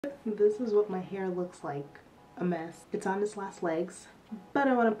This is what my hair looks like. A mess. It's on its last legs, but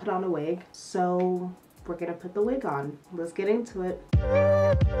I want to put on a wig, so we're gonna put the wig on. Let's get into it.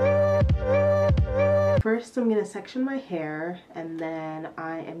 First, I'm gonna section my hair, and then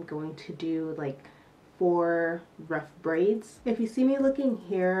I am going to do like 4 rough braids. If you see me looking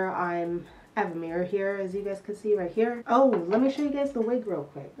here, I have a mirror here, as you guys can see right here. Oh, let me show you guys the wig real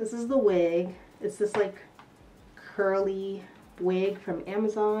quick. This is the wig. It's this like curly wig from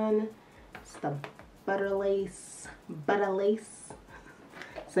Amazon. It's the Butterlace.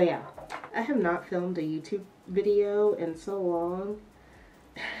 So yeah, I have not filmed a YouTube video in so long,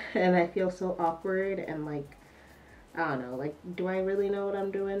 and I feel so awkward and like, I don't know, like, do I really know what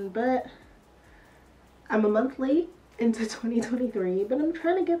I'm doing? But I'm a month late into 2023, but I'm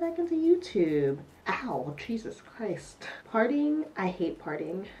trying to get back into YouTube. Ow, Jesus Christ. Parting, I hate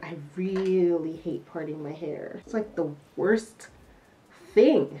parting. I really hate parting my hair. It's like the worst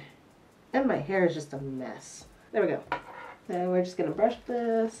thing. And my hair is just a mess. There we go. Then we're just gonna brush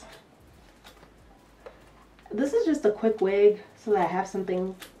this. This is just a quick wig so that I have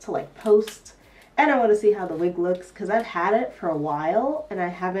something to like post. And I want to see how the wig looks because I've had it for a while and I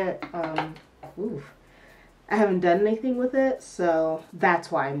haven't done anything with it, so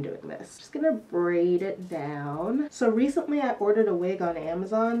that's why I'm doing this. Just gonna braid it down. So recently I ordered a wig on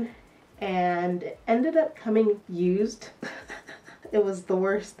Amazon and it ended up coming used. It was the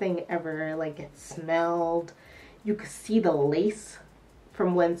worst thing ever. Like, it smelled. You could see the lace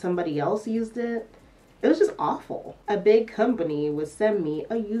from when somebody else used it. It was just awful. A big company would send me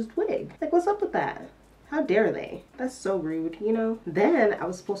a used wig. Like, what's up with that? How dare they? That's so rude, you know? Then I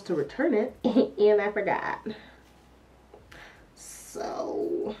was supposed to return it and I forgot.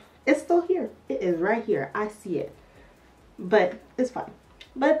 So it's still here. It is right here. I see it. But it's fine.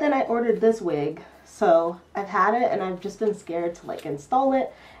 But then I ordered this wig. So I've had it and I've just been scared to like install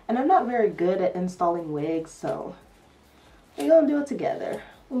it. And I'm not very good at installing wigs, so we're gonna do it together.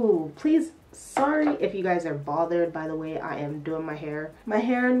 Ooh, please, sorry if you guys are bothered by the way I am doing my hair. My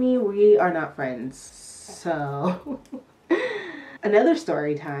hair and me, we are not friends. So another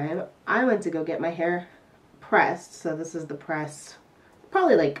story time. I went to go get my hair pressed. So this is the press,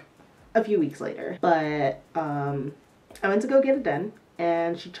 probably like a few weeks later. But I went to go get it done.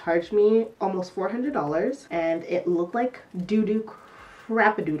 And she charged me almost $400 and it looked like doo-doo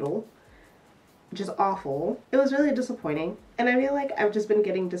crap-a-doodle. Just awful. It was really disappointing. And I feel like I've just been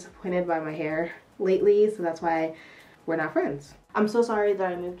getting disappointed by my hair lately, so that's why we're not friends. I'm so sorry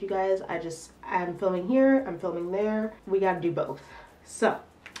that I moved you guys. I'm filming here, I'm filming there. We gotta do both. So,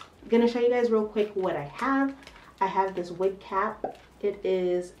 I'm gonna show you guys real quick what I have. I have this wig cap. It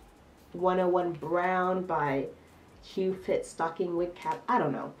is 101 Brown by Q-Fit Stocking Wig Cap. I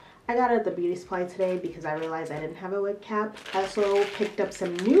don't know. I got it at the beauty supply today because I realized I didn't have a wig cap. I also picked up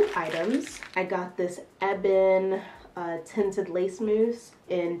some new items. I got this Ebin tinted lace mousse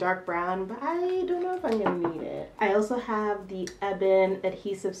in dark brown, but I don't know if I'm gonna need it. I also have the Ebin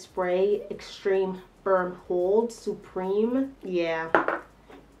adhesive spray Extreme Firm Hold Supreme. Yeah,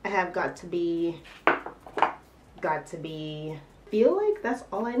 I have got to be. Feel like that's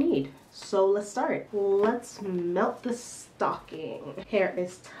all I need. So let's start. Let's melt the stocking. Hair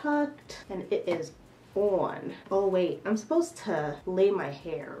is tucked and it is on. Oh wait, I'm supposed to lay my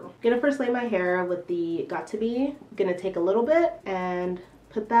hair. I'm gonna first lay my hair with the Got2b. I'm gonna take a little bit and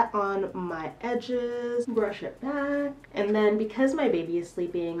put that on my edges, brush it back, and then because my baby is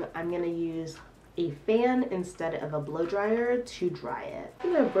sleeping, I'm gonna use a fan instead of a blow dryer to dry it.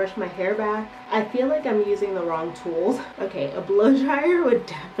 I'm gonna brush my hair back. I feel like I'm using the wrong tools. Okay, a blow dryer would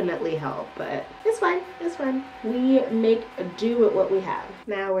definitely help, but it's fine, it's fine. We make do with what we have.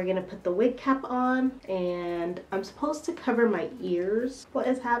 Now we're gonna put the wig cap on and I'm supposed to cover my ears. What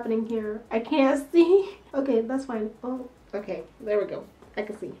is happening here? I can't see. Okay, that's fine. Oh, okay, there we go. I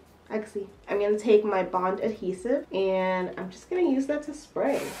can see. I can see. I'm gonna take my Bond adhesive and I'm just gonna use that to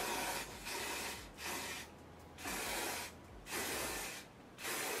spray.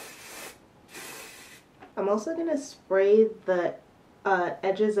 I'm also gonna spray the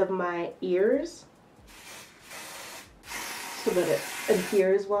edges of my ears so that it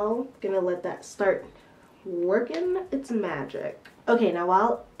adheres well. Gonna let that start working its magic. Okay, now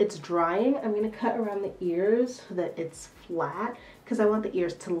while it's drying, I'm gonna cut around the ears so that it's flat because I want the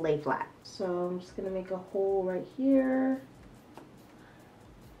ears to lay flat. So I'm just gonna make a hole right here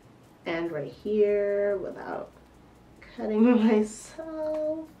and right here without cutting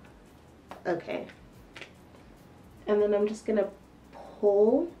myself. Okay. And then I'm just gonna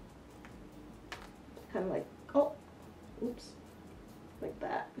pull, kind of like, oh, oops, like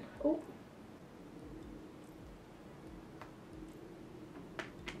that. Oh.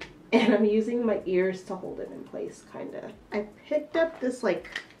 And I'm using my ears to hold it in place, kinda. I picked up this like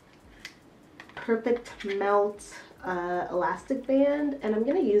Perfect Melt elastic band, and I'm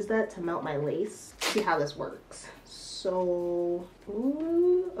gonna use that to melt my lace. See how this works. So,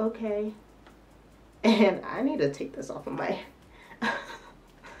 ooh, okay. And I need to take this off of my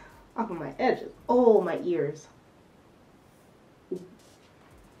off of my edges. Oh, my ears.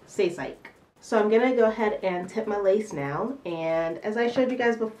 Say psych. So I'm gonna go ahead and tip my lace now, and as I showed you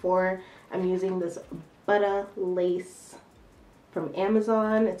guys before, I'm using this Butter lace from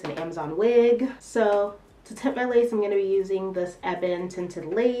Amazon. It's an Amazon wig. So to tip my lace, I'm gonna be using this Ebin tinted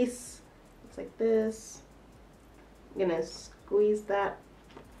lace. Looks like this. I'm gonna squeeze that.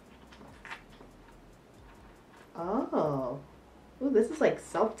 Oh, ooh, this is like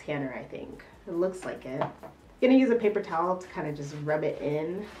self tanner, I think. It looks like it. I'm gonna use a paper towel to kind of just rub it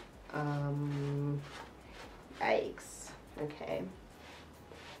in. Yikes. Okay.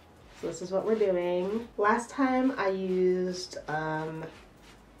 So this is what we're doing. Last time I used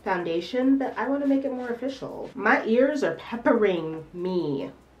foundation, but I want to make it more official. My ears are peppering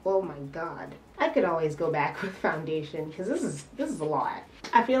me. Oh my god. I could always go back with foundation because this is a lot.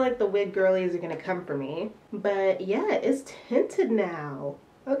 I feel like the wig girlies are gonna come for me. But yeah, it's tinted now.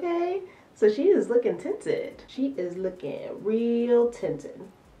 Okay? So she is looking tinted. She is looking real tinted,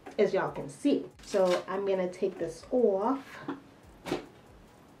 as y'all can see. So I'm gonna take this off.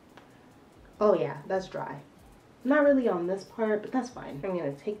 Oh yeah, that's dry. Not really on this part, but that's fine. I'm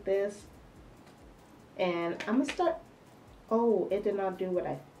gonna take this and I'm gonna start. Oh, it did not do what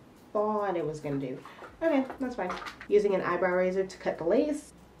I thought it was gonna do. Okay, that's fine. Using an eyebrow razor to cut the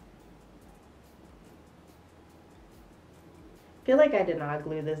lace. I feel like I did not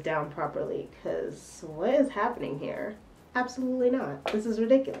glue this down properly because what is happening here? Absolutely not. This is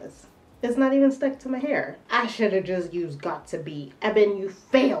ridiculous. It's not even stuck to my hair. I should have just used Got2b. Ebin, you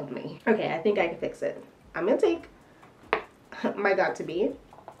failed me. Okay, I think I can fix it. I'm gonna take my Got2b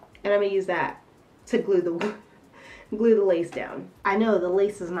and I'm gonna use that to glue the lace down. I know the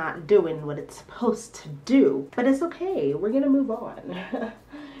lace is not doing what it's supposed to do, but it's okay. We're gonna move on.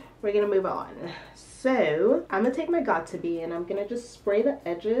 We're gonna move on. So I'm gonna take my Got2b and I'm gonna just spray the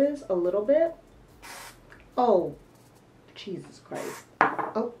edges a little bit. Oh, Jesus Christ.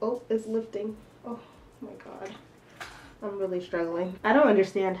 Oh, it's lifting. Oh my god. I'm really struggling. I don't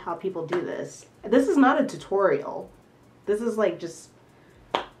understand how people do this. This is not a tutorial. This is like just,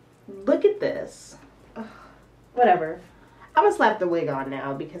 look at this. Ugh, whatever. I'm gonna slap the wig on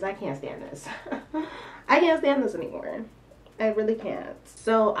now because I can't stand this. I can't stand this anymore. I really can't.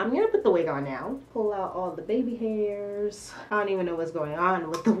 So I'm gonna put the wig on now. Pull out all the baby hairs. I don't even know what's going on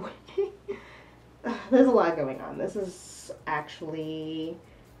with the wig. There's a lot going on. This is actually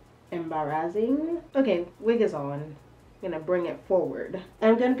embarrassing. Okay, wig is on. I'm gonna bring it forward.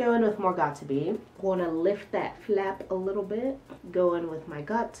 I'm gonna go in with more Got2b. Wanna lift that flap a little bit. Go in with my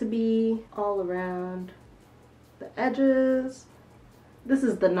Got2b all around the edges. This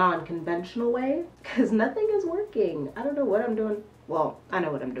is the non-conventional way because nothing is working. I don't know what I'm doing. Well, I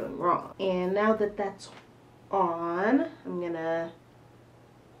know what I'm doing wrong. And now that that's on, I'm gonna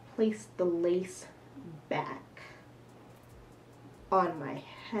place the lace back on my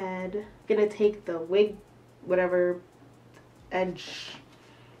head. I'm gonna take the wig, whatever edge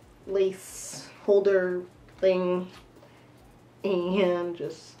lace holder thing, and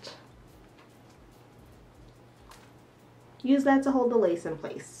just use that to hold the lace in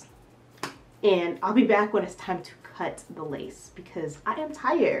place. And I'll be back when it's time to cut the lace because I am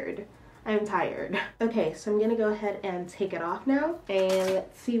tired. I am tired. Okay, so I'm gonna go ahead and take it off now and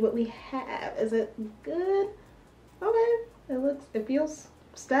let's see what we have. Is it good? Okay, it feels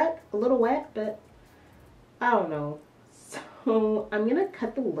stuck, a little wet, but I don't know. So I'm gonna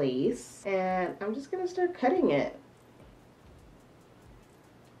cut the lace and I'm just gonna start cutting it.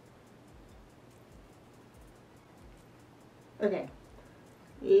 Okay,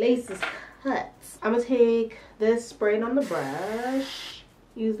 lace is cut. I'm gonna take this, spray it on the brush,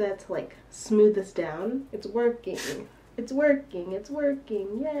 use that to like smooth this down. It's working. It's working. It's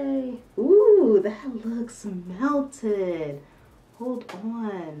working. Yay. Ooh, that looks melted. Hold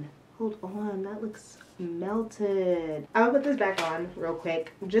on. Hold on. That looks melted. I'll put this back on real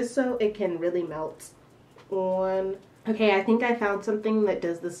quick just so it can really melt on. Okay, I think I found something that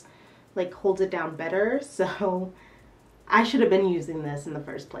does this, like holds it down better. So I should have been using this in the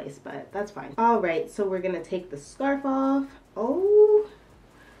first place, but that's fine. All right, so we're gonna take the scarf off. Oh,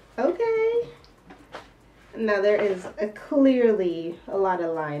 okay. Now there is clearly a lot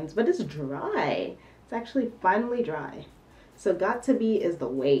of lines, but it's dry. It's actually finally dry. So Got2b is the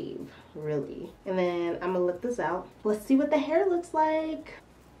wave, really. And then I'm gonna let this out. Let's see what the hair looks like.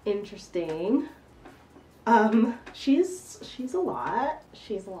 interesting. She's a lot.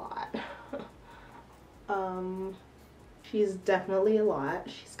 She's a lot. She's definitely a lot.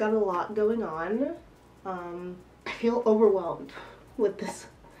 She's got a lot going on. I feel overwhelmed with this.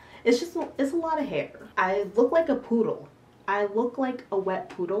 It's a lot of hair. I look like a poodle. I look like a wet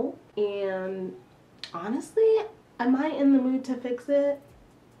poodle, and honestly, am I in the mood to fix it?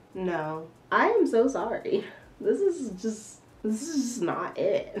 No. I am so sorry. This is just not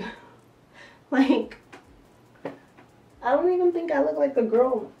it. Like, I don't even think I look like the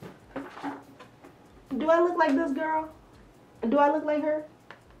girl. Do I look like this girl? Do I look like her?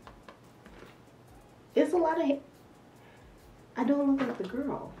 It's a lot of hair. I don't look like the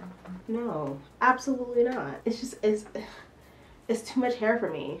girl. No, absolutely not. It's just, it's too much hair for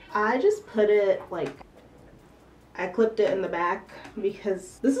me. I just put it like, I clipped it in the back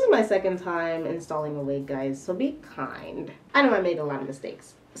because this is my second time installing a wig, guys, so be kind. I know I made a lot of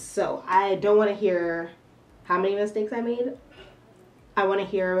mistakes, so I don't want to hear how many mistakes I made. I want to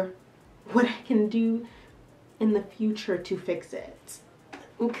hear what I can do in the future to fix it,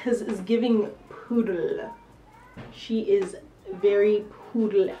 because it's giving poodle. She is very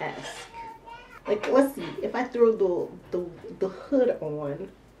poodle-esque. Like, let's see, if I throw the hood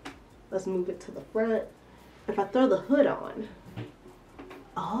on, let's move it to the front. If I throw the hood on,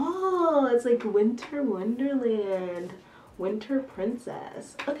 oh, it's like Winter Wonderland, Winter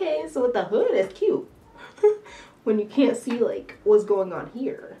Princess. Okay, so with the hood, it's cute. When you can't see like what's going on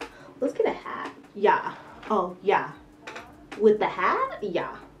here. Let's get a hat. Yeah. Oh, yeah. With the hat?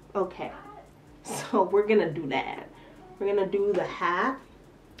 Yeah. Okay. So we're gonna do that. We're gonna do the hat,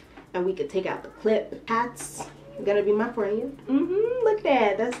 and we could take out the clip. Hats are gonna be my friend. Look at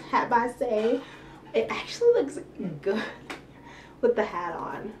that. That's Hat by Say. It actually looks good with the hat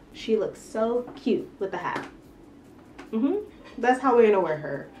on. She looks so cute with the hat. That's how we're gonna wear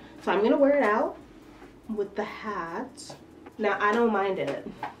her. So I'm gonna wear it out with the hat. Now, I don't mind it.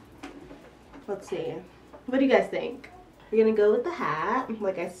 Let's see. What do you guys think? We're gonna go with the hat,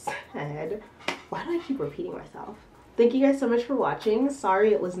 like I said. Why do I keep repeating myself? Thank you guys so much for watching.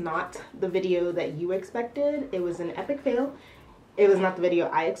 Sorry it was not the video that you expected. It was an epic fail. It was not the video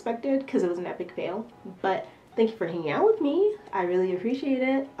I expected because it was an epic fail. But thank you for hanging out with me. I really appreciate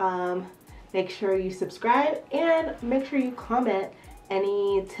it. Make sure you subscribe and make sure you comment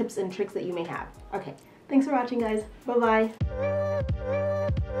any tips and tricks that you may have. Okay, thanks for watching, guys. Bye-bye.